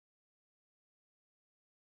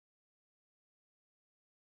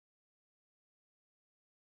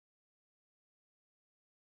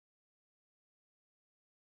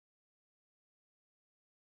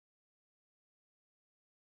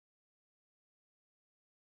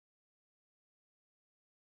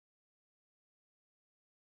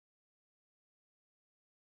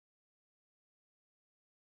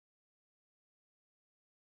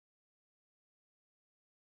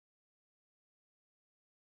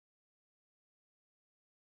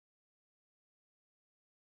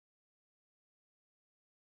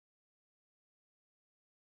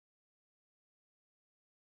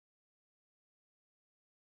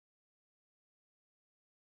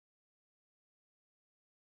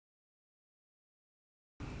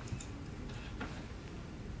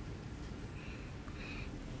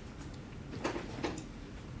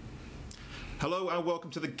Hello and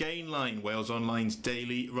welcome to the Gain Line, Wales Online's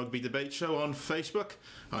daily rugby debate show on Facebook.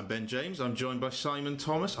 I'm Ben James. I'm joined by Simon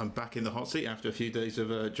Thomas. I'm back in the hot seat after a few days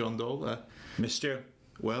of John Dole. Missed you.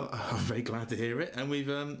 Well, I'm very glad to hear it. And we've,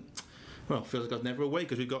 well, feels like I was never away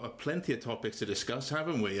because we've got plenty of topics to discuss,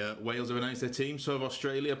 haven't we? Wales have announced their team, so have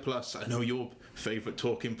Australia. Plus, I know your favourite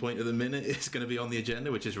talking point of the minute is going to be on the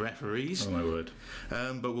agenda, which is referees. Oh my word.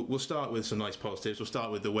 But we'll start with some nice positives. We'll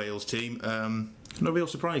start with the Wales team. No real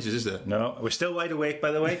surprises, is there? No, we're still wide awake,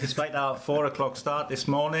 by the way, despite our 4 o'clock start this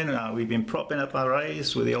morning. We've been propping up our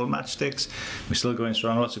eyes with the old matchsticks. We're still going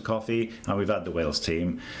strong, lots of coffee, and we've had the Wales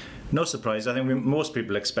team. No surprise, I think most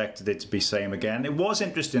people expected it to be same again. It was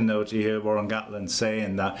interesting, though, to hear Warren Gatland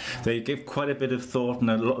saying that they give quite a bit of thought and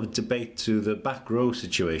a lot of debate to the back row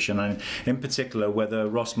situation, and in particular whether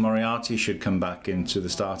Ross Moriarty should come back into the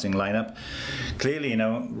starting lineup. Clearly, you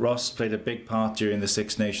know, Ross played a big part during the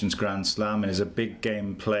Six Nations Grand Slam and is a big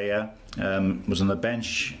game player. Was on the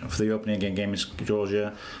bench for the opening game against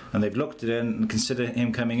Georgia, and they've looked at it and considered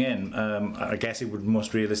him coming in. I guess it would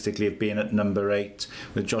most realistically have been at number 8,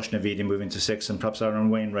 with Josh Navidi moving to 6 and perhaps Aaron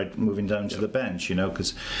Wainwright moving down to the bench, you know,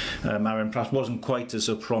 because Aaron perhaps wasn't quite as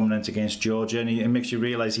so prominent against Georgia, and it makes you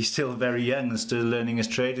realise he's still very young and still learning his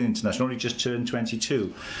trade in international, only just turned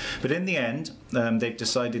 22. But in the end, they've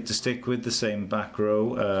decided to stick with the same back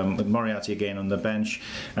row, with Moriarty again on the bench,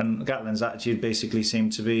 and Gatland's attitude basically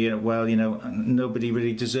seemed to be, well, you know, nobody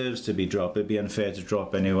really deserves to be dropped. It'd be unfair to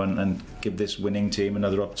drop anyone and give this winning team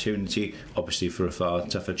another opportunity, obviously for a far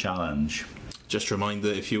tougher challenge. Just a reminder,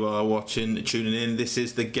 if you are watching, tuning in, this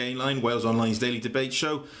is the Gain Line, Wales Online's daily debate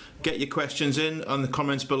show. Get your questions in on the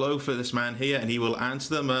comments below for this man here and he will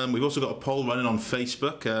answer them. We've also got a poll running on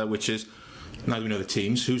Facebook, which is, now that we know the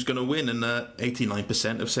teams, who's going to win, and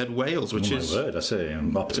 89% have said Wales, which is word, I say,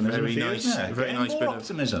 optimism. Very nice, very nice bit of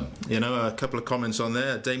optimism. You know, a couple of comments on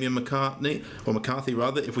there. Damien McCarthy,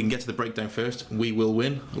 rather. If we can get to the breakdown first, we will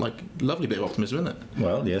win. Like, lovely bit of optimism, isn't it?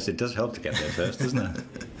 Well, yes, it does help to get there first, doesn't it?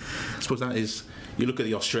 I suppose that is. You look at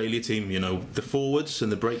the Australia team, you know, the forwards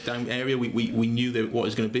and the breakdown area, we knew that what it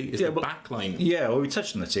was going to be. It's the back line. Yeah, well, we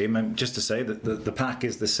touched on the team, and just to say that the pack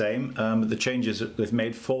is the same. The changes that they've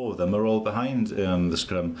made, 4 of them are all behind the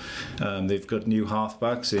scrum. They've got new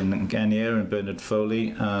halfbacks in Genia and Bernard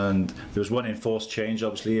Foley, and there was one enforced change,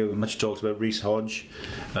 obviously. Much talked about Reece Hodge,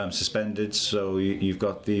 suspended, so you've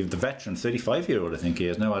got the veteran, 35-year-old, I think he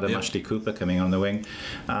is now, Adam Ashley Cooper coming on the wing,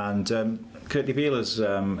 and Curtly Beale has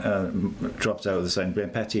dropped out of the side. Ben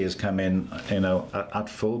Petty has come in, you know, at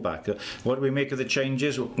fullback. What do we make of the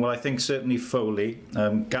changes? Well, I think certainly Foley.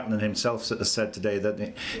 Gatland himself has said today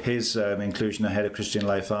that his inclusion ahead of Christian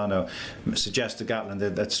Laifano suggests to Gatland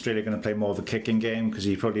that Australia are going to play more of a kicking game, because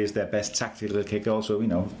he probably is their best tactical kicker. Also, you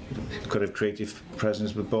know, could have creative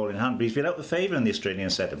presence with ball in hand, but he's been out of favour in the Australian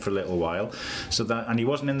setup for a little while. So that, and he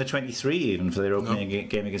wasn't in the 23 even for their opening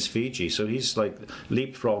game against Fiji. So he's like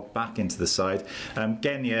leapfrogged back into the side.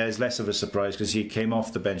 Genia is less of a surprise because he came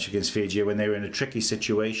off the bench against Fiji when they were in a tricky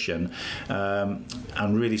situation,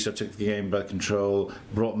 and really sort of took the game by control,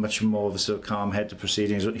 brought much more of a sort of calm head to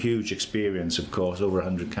proceedings. Huge experience, of course, over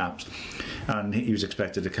 100 caps, and he was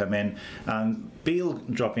expected to come in. And Beale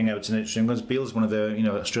dropping out is an interesting because Beale's one of the, you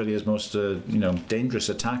know, Australia's most dangerous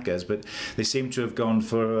attackers, but they seem to have gone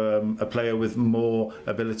for a player with more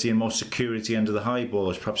ability and more security under the high ball,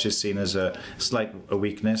 which perhaps is seen as a slight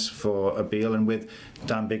weakness for a Beale. And with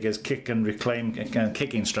Dan Biggar's kick and reclaim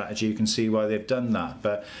kicking strategy, you can see why they've done that.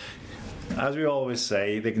 But as we always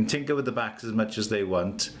say, they can tinker with the backs as much as they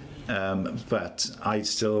want. But I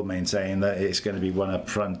still maintain that it's going to be one up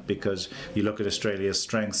front, because you look at Australia's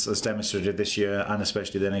strengths as demonstrated this year, and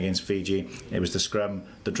especially then against Fiji. It was the scrum,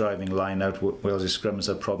 the driving line out. Wales' scrums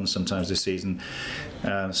have problems sometimes this season,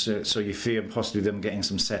 so you fear possibly them getting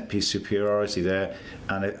some set piece superiority there,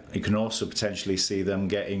 and you can also potentially see them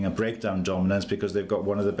getting a breakdown dominance, because they've got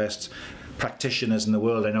one of the best practitioners in the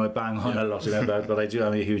world. I know I bang on a lot about, but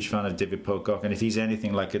I'm a huge fan of David Pocock, and if he's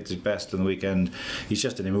anything like at his best on the weekend, he's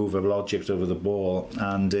just an immovable object over the ball,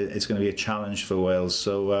 and it's going to be a challenge for Wales.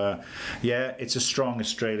 So yeah, it's a strong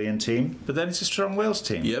Australian team, but then it's a strong Wales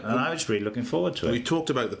team, and I'm just really looking forward to it. We talked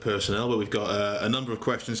about the personnel, but we've got a number of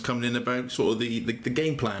questions coming in about sort of the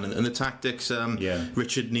game plan and the tactics.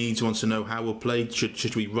 Richard Needs wants to know how we'll play.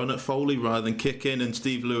 Should we run at Foley rather than kick in? And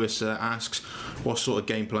Steve Lewis asks, what sort of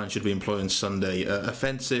game plan should we employ in Sunday?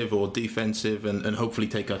 Offensive or defensive, and hopefully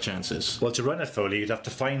take our chances? Well, to run at Foley, you'd have to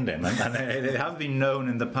find him, and they have been known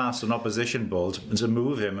in the past on opposition balls to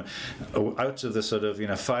move him out of the sort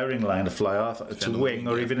of firing line to fly off to wing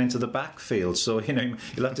or even into the backfield. So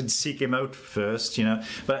you'll have to seek him out first.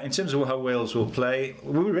 But in terms of how Wales will play,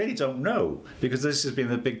 we really don't know, because this has been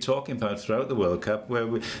the big talking point throughout the World Cup, where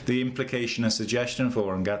the implication and suggestion for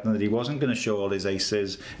Warren Gatland that he wasn't going to show all his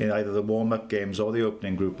aces in either the warm-up games or the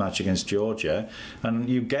opening group match against Georgia, and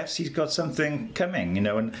you guess he's got something coming,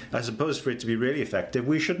 and I suppose for it to be really effective,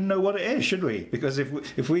 we shouldn't know what it is, should we? Because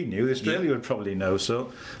if we knew, Australia would probably know.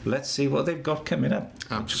 So let's see what they've got coming up.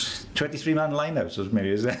 23-man lineouts, or maybe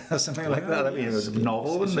is there something like that? That'd be a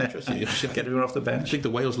novel, wouldn't it? Get everyone off the bench. I think the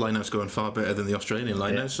Wales lineout's going far better than the Australian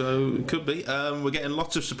lineout, so it could be. We're getting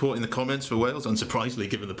lots of support in the comments for Wales, unsurprisingly,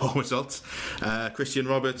 given the poll results. Christian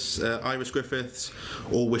Roberts, Iris Griffiths,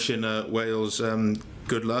 all wishing Wales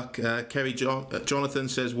good luck. Kerry Jonathan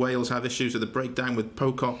says Wales have issues at the breakdown with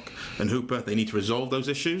Pocock and Hooper. They need to resolve those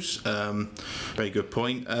issues. Very good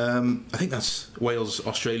point. I think that's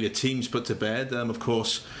Wales-Australia teams put to bed. Of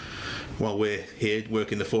course, while we're here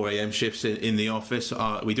working the 4 a.m. shifts in the office,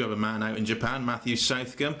 we do have a man out in Japan, Matt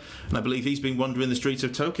Southcombe, and I believe he's been wandering the streets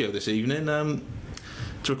of Tokyo this evening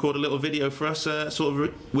to record a little video for us, sort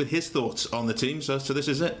of with his thoughts on the team. So this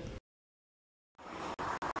is it.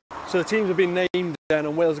 So the teams have been named,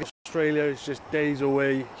 and Wales against Australia is just days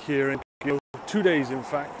away here in Tokyo. 2 days, in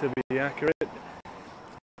fact, to be accurate.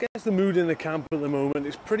 I guess the mood in the camp at the moment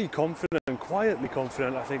is pretty confident, quietly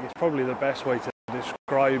confident. I think it's probably the best way to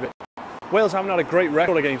describe it. Wales haven't had a great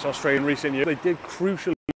record against Australia in recent years. They did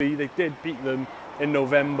they did beat them in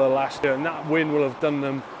November last year, and that win will have done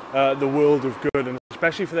them the world of good, and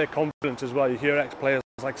especially for their confidence as well. You hear ex-players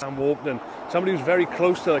like Sam Warpton, somebody who's very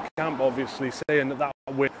close to the camp, obviously, saying that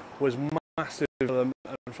win was massive for them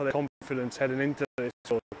and for their confidence heading into this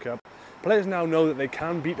World Cup. Players now know that they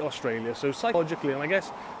can beat Australia, so psychologically, and I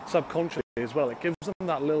guess subconsciously as well, it gives them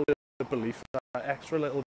that little bit of belief, that extra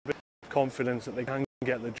little bit of confidence that they can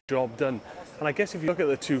get the job done. And I guess if you look at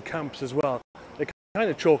the two camps as well, they're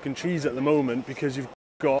kind of chalk and cheese at the moment, because you've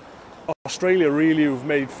got Australia really, who've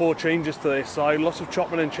made 4 changes to their side, lots of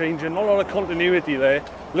chopping and changing, not a lot of continuity there.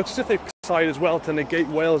 Looks as if they've decided as well to negate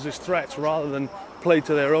Wales's threats rather than play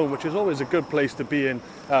to their own, which is always a good place to be in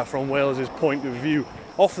from Wales's point of view.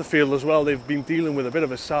 Off the field as well, they've been dealing with a bit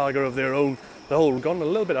of a saga of their own. The whole gone a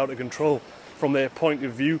little bit out of control from their point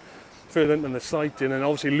of view. Further into the sighting, and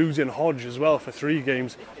obviously losing Hodge as well for 3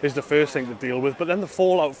 games is the first thing to deal with. But then the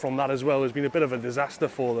fallout from that as well has been a bit of a disaster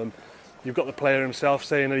for them. You've got the player himself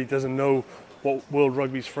saying that he doesn't know what World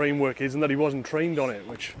Rugby's framework is and that he wasn't trained on it,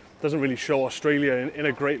 which doesn't really show Australia in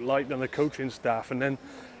a great light than the coaching staff. And then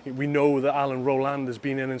we know that Alan Rowland has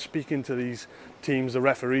been in and speaking to these teams, the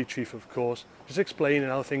referee chief of course, just explaining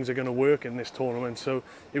how things are going to work in this tournament. So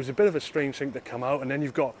it was a bit of a strange thing to come out, and then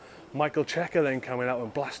you've got Michael Checker then coming out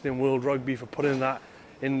and blasting World Rugby for putting that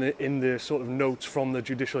in the sort of notes from the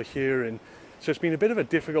judicial hearing. So it's been a bit of a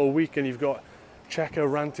difficult week, and you've got Checker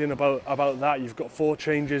ranting about that. You've got 4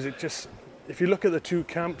 changes. It just, if you look at the two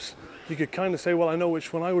camps, you could kind of say, well, I know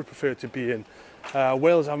which one I would prefer to be in.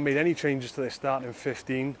 Wales haven't made any changes to their starting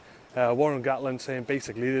 15. Warren Gatland saying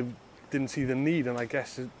basically they didn't see the need, and I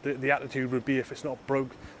guess the attitude would be, if it's not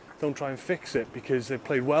broke, don't try and fix it, because they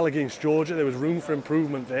played well against Georgia. There was room for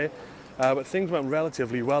improvement there, but things went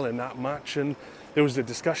relatively well in that match, and there was a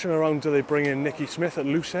discussion around, do they bring in Nicky Smith at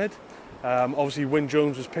loosehead? Obviously Wyn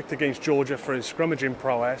Jones was picked against Georgia for his scrummaging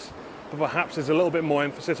prowess, but perhaps there's a little bit more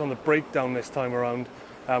emphasis on the breakdown this time around,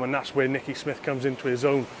 and that's where Nicky Smith comes into his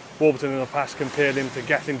own. Warburton in the past compared him to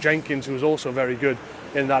Gethin Jenkins, who was also very good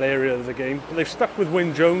in that area of the game. But they've stuck with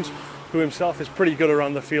Wyn Jones, who himself is pretty good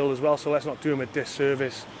around the field as well, so let's not do him a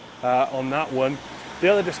disservice on that one. The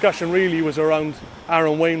other discussion really was around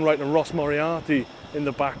Aaron Wainwright and Ross Moriarty in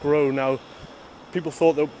the back row. Now, people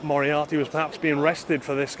thought that Moriarty was perhaps being rested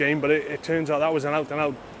for this game, but it turns out that was an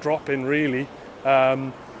out-and-out drop-in, really.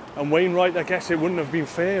 And Wainwright, I guess it wouldn't have been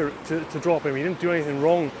fair to drop him. He didn't do anything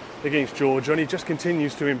wrong against Georgia, and he just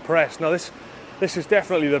continues to impress. Now, this is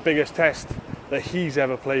definitely the biggest test that he's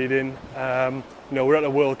ever played in. You know, we're at the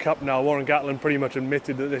World Cup now. Warren Gatland pretty much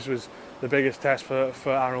admitted that this was the biggest test for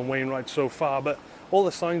Aaron Wainwright so far, but all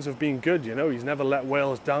the signs have been good. You know, he's never let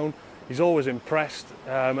Wales down. He's always impressed,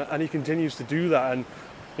 and he continues to do that. And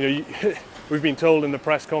you know, we've been told in the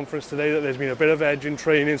press conference today that there's been a bit of edge in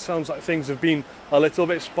training. Sounds like things have been a little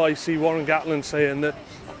bit spicy. Warren Gatland saying that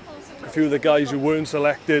a few of the guys who weren't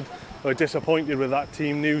selected were disappointed with that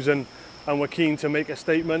team news and were keen to make a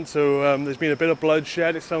statement. So there's been a bit of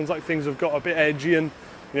bloodshed. It sounds like things have got a bit edgy, and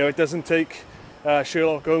you know, it doesn't take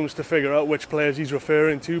Sherlock Holmes to figure out which players he's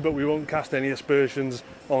referring to, but we won't cast any aspersions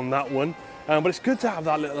on that one. But it's good to have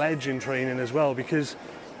that little edge in training as well, because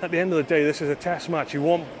at the end of the day, this is a test match. You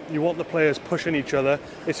want the players pushing each other.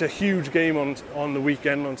 It's a huge game on the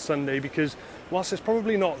weekend, on Sunday, because whilst it's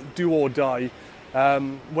probably not do or die,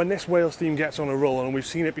 when this Wales team gets on a roll, and we've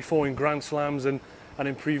seen it before in Grand Slams and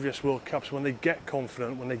in previous World Cups, when they get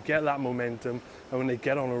confident, when they get that momentum, and when they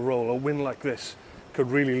get on a roll, a win like this could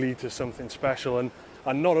really lead to something special. And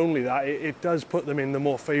not only that, it does put them in the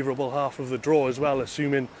more favourable half of the draw as well,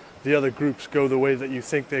 assuming the other groups go the way that you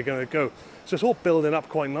think they're going to go. So it's all building up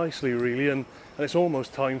quite nicely, really, and it's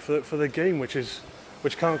almost time for the game, which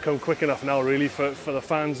can't come quick enough now, really, for the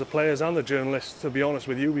fans, the players and the journalists, to be honest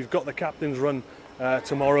with you. We've got the captain's run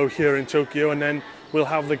tomorrow here in Tokyo, and then we'll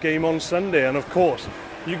have the game on Sunday. And of course,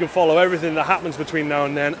 you can follow everything that happens between now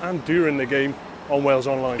and then and during the game on Wales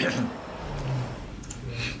Online.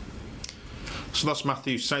 So that's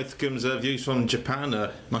Matthew Southcombe's views from Japan.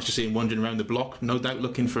 Nice to see him wandering around the block, no doubt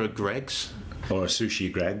looking for a Greg's. Or a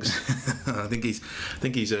sushi Greg's. I think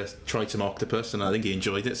he's tried some octopus, and I think he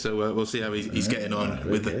enjoyed it. So we'll see how he's getting on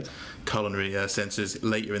with the culinary senses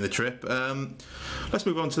later in the trip. Let's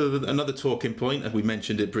move on to another talking point. We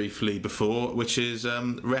mentioned it briefly before, which is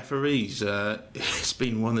referees. It's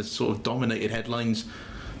been one that's sort of dominated headlines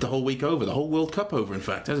the whole week over, the whole World Cup over, in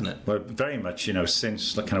fact, hasn't it? Well, very much,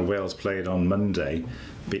 since the kind of Wales played on Monday,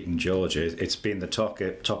 beating Georgia, it's been the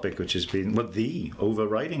topic which has been, the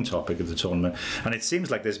overriding topic of the tournament. And it seems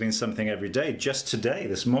like there's been something every day. Just today,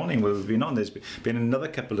 this morning, we've been on, there's been another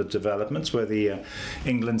couple of developments where the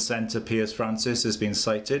England centre, Piers Francis, has been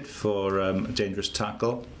cited for a dangerous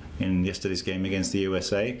tackle in yesterday's game against the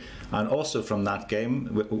USA. And also from that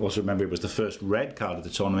game, also remember, it was the first red card of the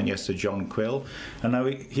tournament yesterday, John Quill, and now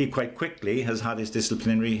he quite quickly has had his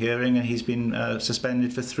disciplinary hearing, and he's been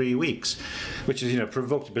suspended for 3 weeks, which has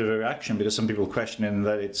provoked a bit of a reaction, because some people questioning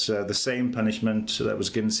that it's the same punishment that was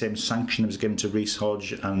given, the same sanction that was given to Rhys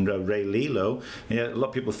Hodge and Ray Lilo. A lot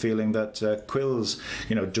of people feeling that Quill's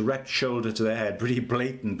direct shoulder to the head, pretty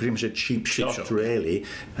blatant, pretty much a cheap shot really,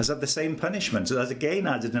 has had the same punishment. So that's again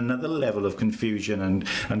added another level of confusion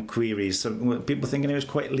and queries. So people thinking it was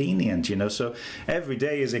quite lenient, So every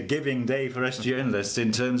day is a giving day for us journalists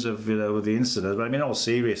in terms of the incident. But I mean, in all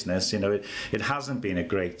seriousness, it hasn't been a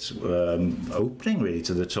great opening really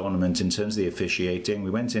to the tournament in terms of the officiating.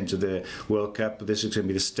 We went into the World Cup. This is going to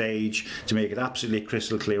be the stage to make it absolutely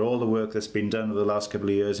crystal clear all the work that's been done over the last couple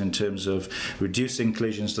of years in terms of reducing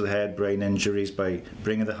collisions to the head, brain injuries by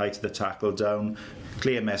bringing the height of the tackle down,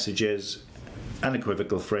 clear messages,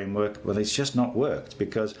 unequivocal framework. Well, it's just not worked,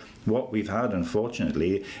 because what we've had,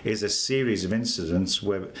 unfortunately, is a series of incidents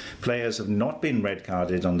where players have not been red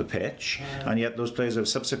carded on the pitch, and yet those players have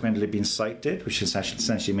subsequently been cited, which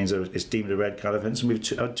essentially means it's deemed a red card offence, and we've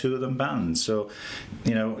had 2 of them banned. So,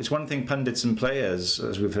 it's one thing pundits and players,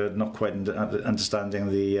 as we've heard, not quite understanding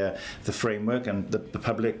the framework, and the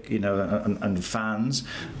public, and fans.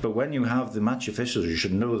 But when you have the match officials, you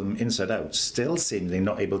should know them inside out, still seemingly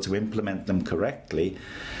not able to implement them correctly,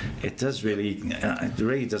 it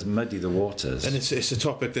really does muddy the waters. And it's a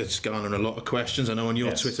topic that's garnering a lot of questions. I know on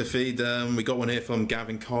your Twitter feed, we got one here from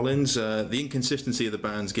Gavin Collins. The inconsistency of the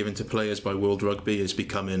bans given to players by World Rugby is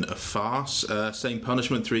becoming a farce. Same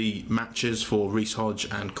punishment, 3 matches for Rhys Hodge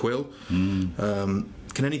and Quill.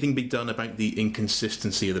 Can anything be done about the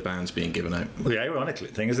inconsistency of the bans being given out? Well, the ironic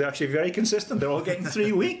thing is they're actually very consistent. They're all getting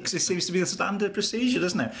 3 weeks. It seems to be the standard procedure,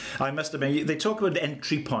 doesn't it? I must admit, they talk about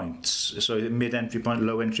entry points, so mid-entry point,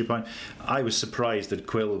 low entry point. I was surprised that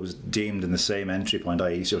Quill was deemed in the same entry point,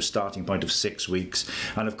 i.e. so starting point of 6 weeks.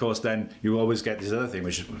 And of course then you always get this other thing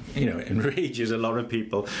which enrages a lot of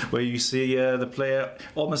people, where you see the player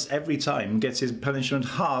almost every time gets his punishment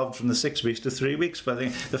halved from the 6 weeks to 3 weeks. But I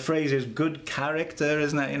think the phrase is good character,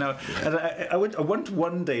 isn't it? And I want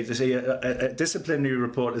one day to see a disciplinary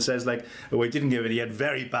report that says he didn't give it, he had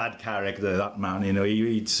very bad character, that man,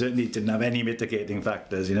 he certainly didn't have any mitigating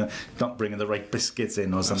factors, not bringing the right biscuits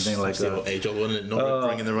in or something like that. That's the age old one, isn't it? Not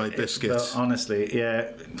bringing the right biscuits. Honestly, yeah,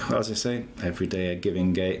 as I say, every day a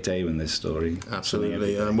giving day in this story.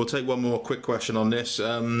 Absolutely. We'll take one more quick question on this.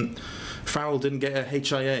 Farrell didn't get a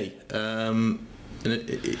HIA. And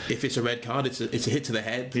if it's a red card, it's a hit to the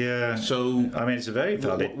head. Yeah. So I mean, it's a very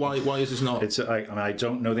valid. Why is this not? I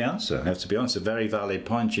don't know the answer. I have to be honest. A very valid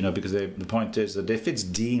point, because the point is that if it's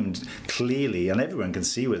deemed clearly, and everyone can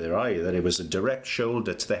see with their eye, that it was a direct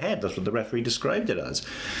shoulder to the head, that's what the referee described it as.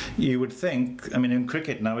 You would think. I mean, in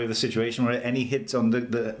cricket now we have a situation where any hit on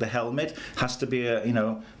the helmet has to be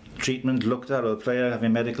treatment looked at, or a player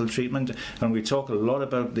having medical treatment, and we talk a lot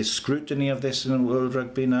about the scrutiny of this in World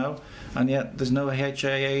Rugby now, and yet there's no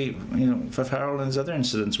HIA, for Farrell and his other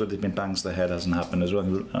incidents where they've been bangs to the head hasn't happened as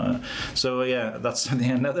well. So yeah, that's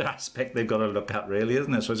another aspect they've got to look at, really,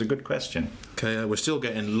 isn't it? So it's a good question. Okay, we're still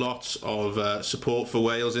getting lots of support for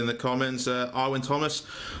Wales in the comments. Arwen Thomas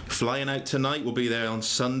flying out tonight, will be there on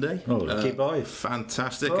Sunday. Oh, lucky boy.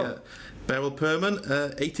 Fantastic. Oh. Beryl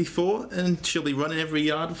Perman, 84, and she'll be running every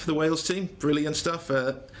yard for the Wales team. Brilliant stuff.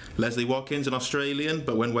 Leslie Watkins, an Australian,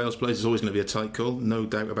 but when Wales plays, it's always going to be a tight call, no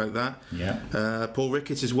doubt about that. Yeah. Paul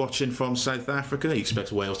Ricketts is watching from South Africa. He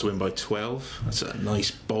expects Wales to win by 12. That's a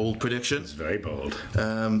nice, bold prediction. It's very bold.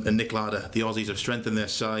 And Nick Larder, the Aussies have strengthened their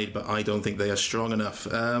side, but I don't think they are strong enough.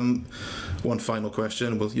 One final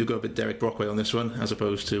question. Well, you go a bit Derek Brockway on this one, as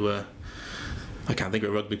opposed to... I can't think of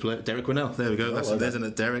a rugby player. Derek Winnell. There we go. There's a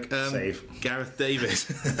Derek. Save. Gareth Davis.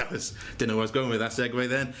 Didn't know where I was going with that segue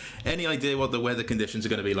then. Any idea what the weather conditions are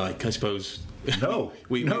going to be like? I suppose. No.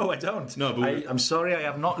 I don't. No, but I'm sorry, I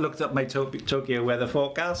have not looked up my Tokyo weather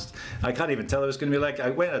forecast. I can't even tell what it's going to be like.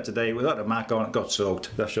 I went out today without a Mac on, got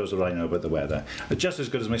soaked. That shows what I know about the weather. It's just as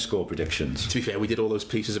good as my score predictions. To be fair, we did all those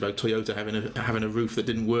pieces about Toyota having a roof that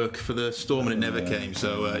didn't work for the storm, and it never came.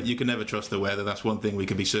 So you can never trust the weather. That's one thing we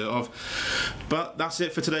can be certain of. But that's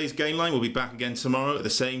it for today's Game Line. We'll be back again tomorrow at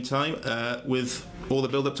the same time with all the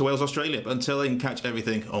build-up to Wales-Australia. But until then, catch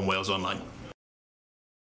everything on Wales Online.